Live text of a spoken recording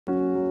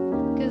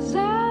Let's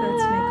make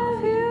coffee.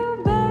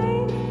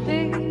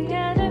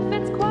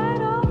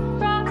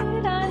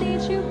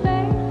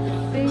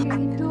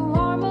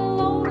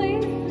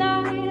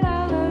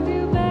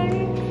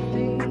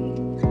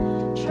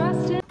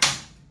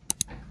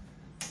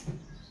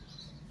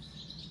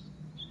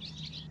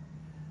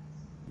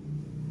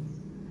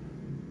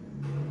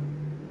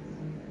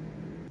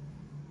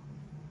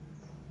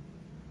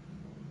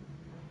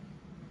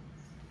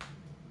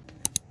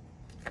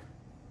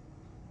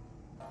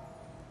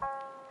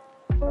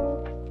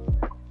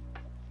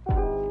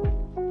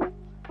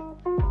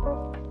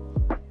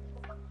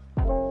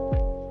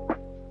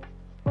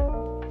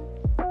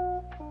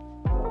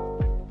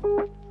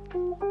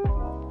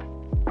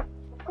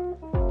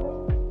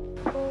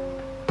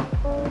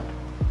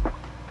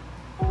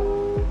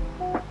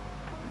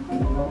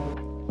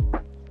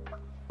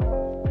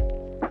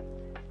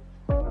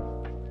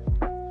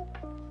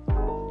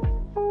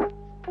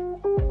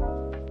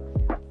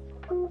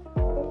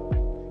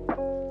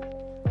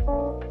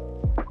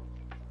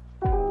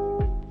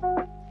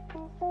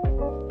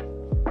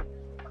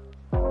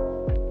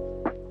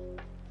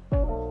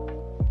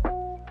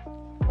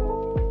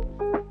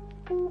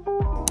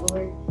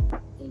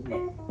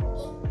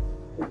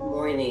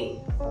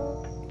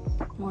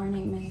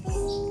 Morning, miss.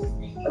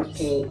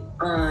 Okay,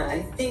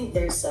 I think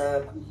there's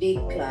a big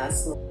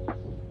class.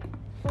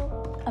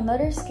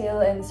 Another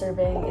skill in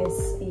serving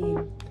is speed.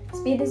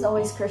 Speed is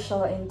always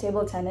crucial in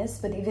table tennis,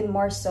 but even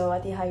more so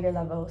at the higher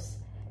levels.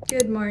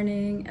 Good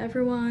morning,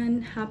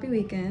 everyone. Happy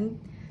weekend.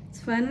 It's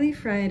finally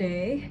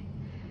Friday,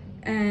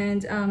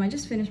 and I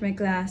just finished my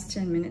class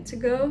 10 minutes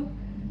ago.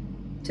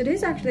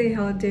 Today's actually a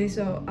holiday,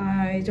 so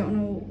I don't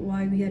know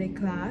why we had a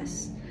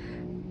class.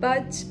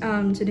 But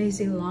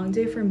today's a long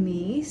day for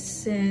me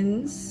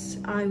since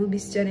I will be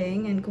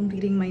studying and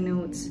completing my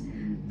notes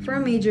for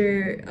a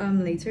major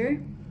later.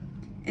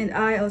 And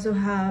I also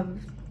have...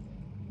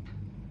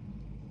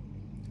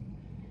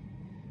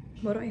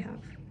 What do I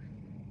have?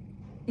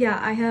 Yeah,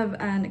 I have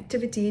an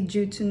activity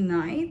due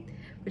tonight,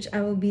 which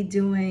I will be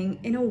doing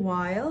in a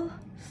while.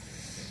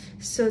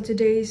 So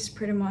today's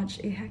pretty much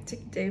a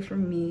hectic day for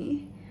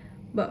me.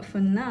 But for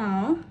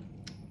now,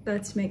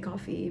 let's make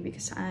coffee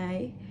because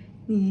I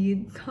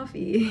need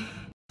coffee.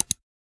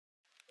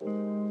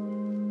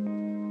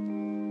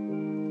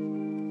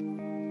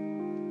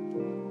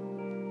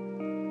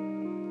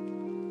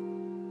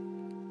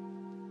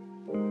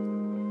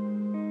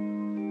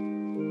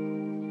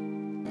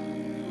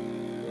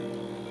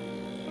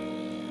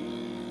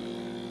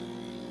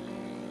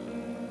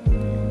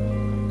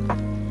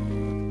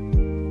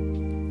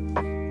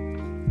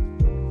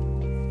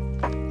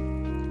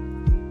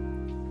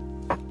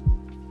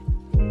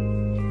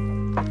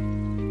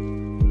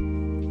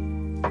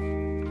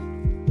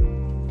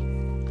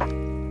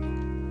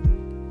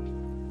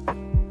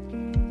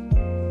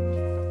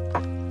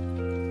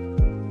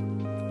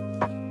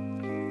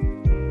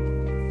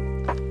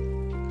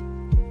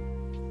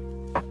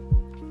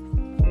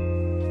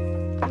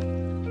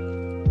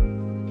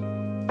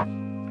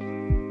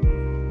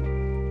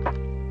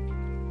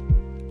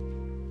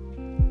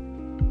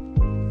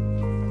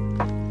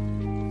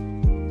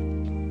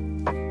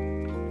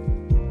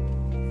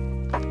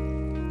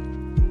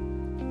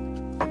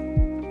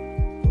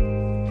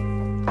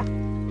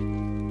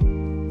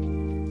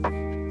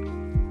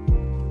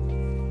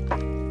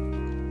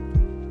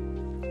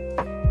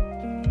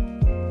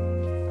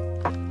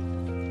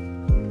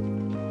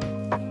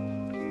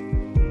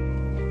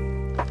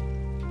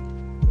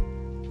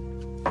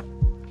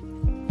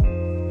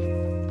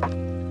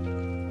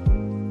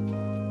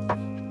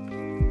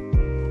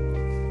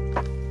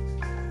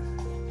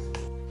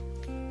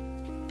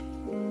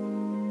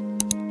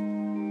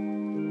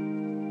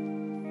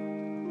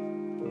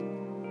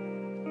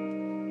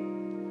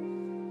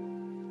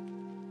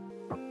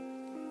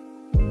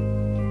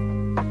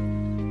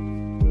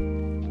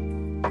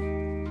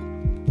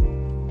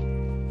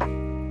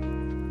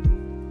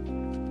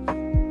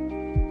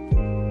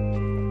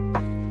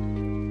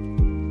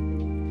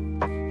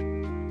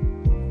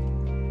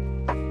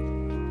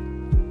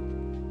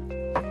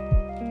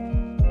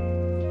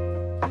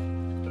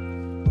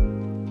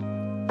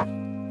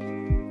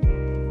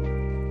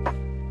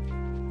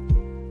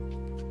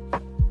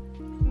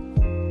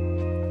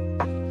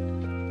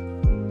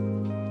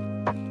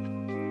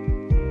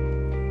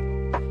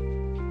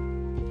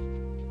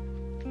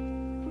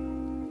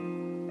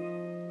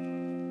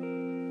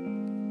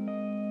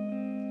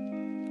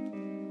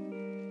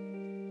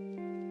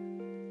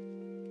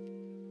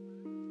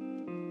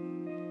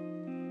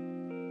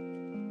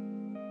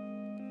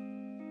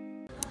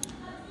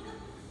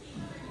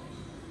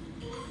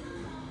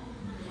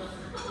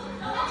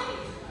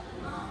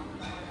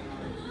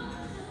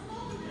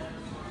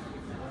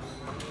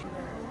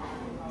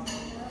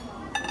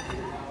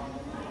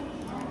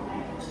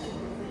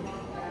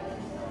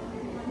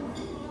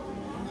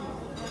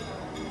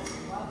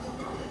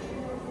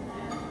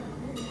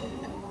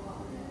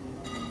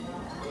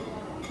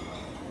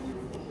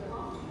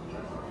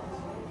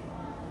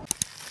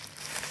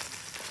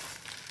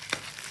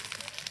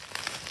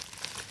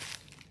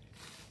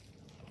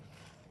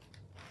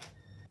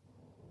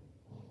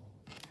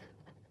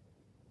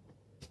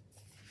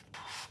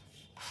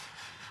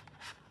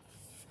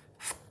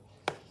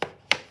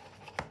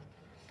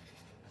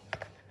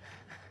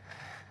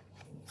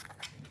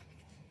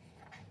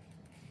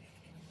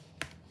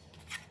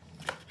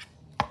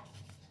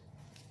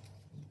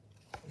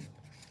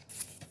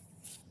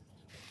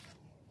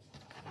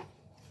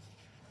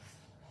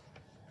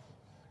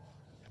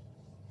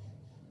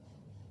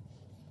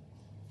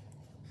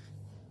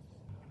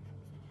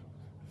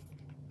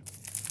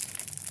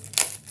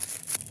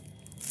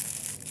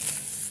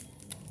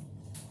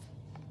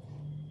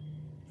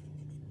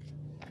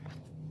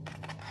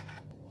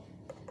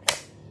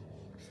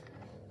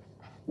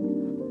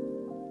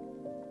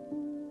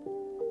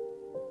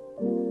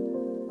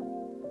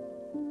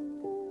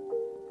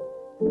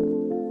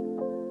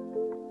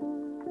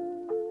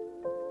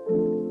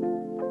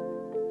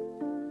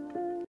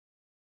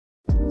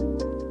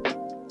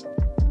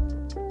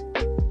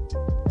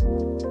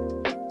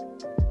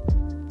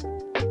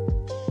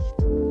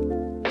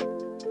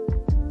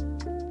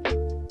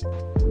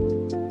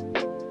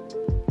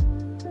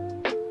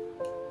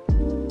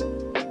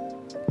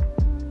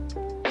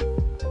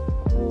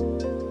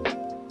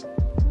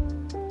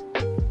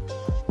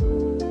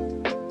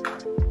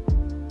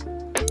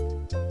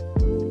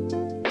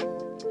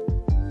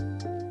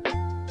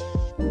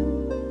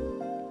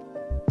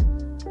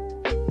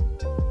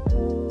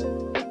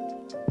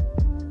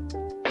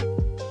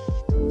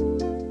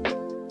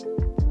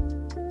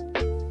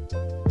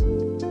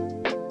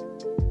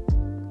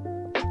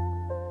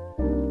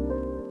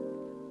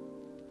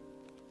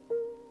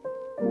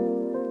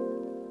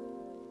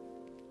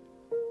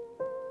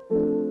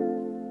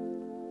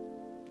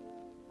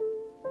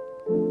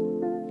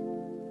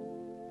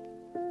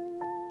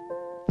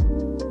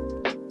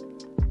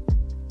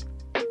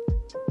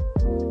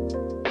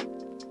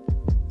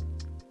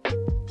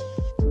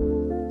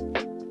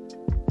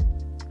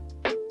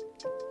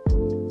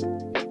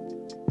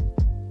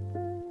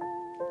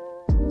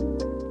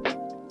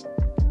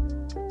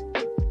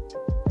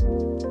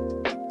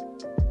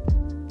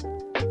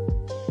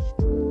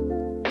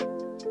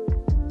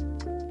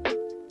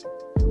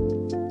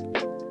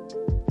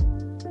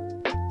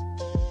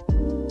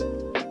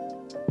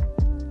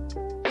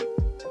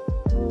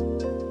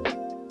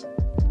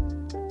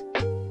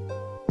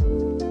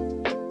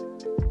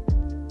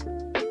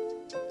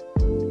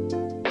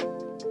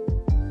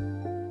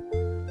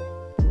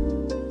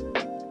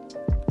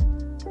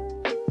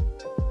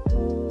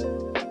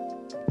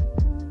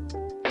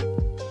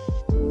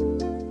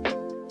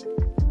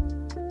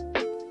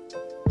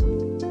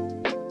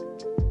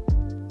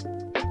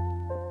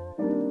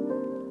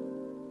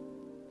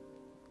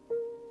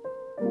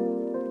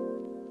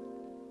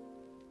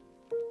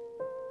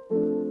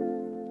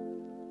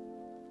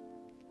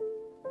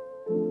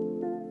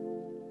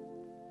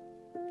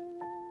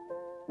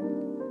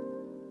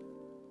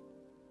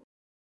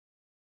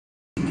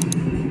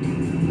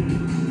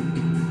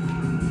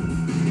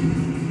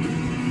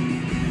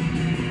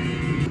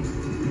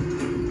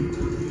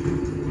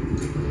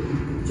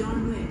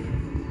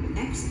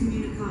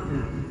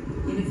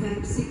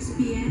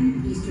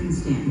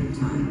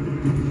 fun.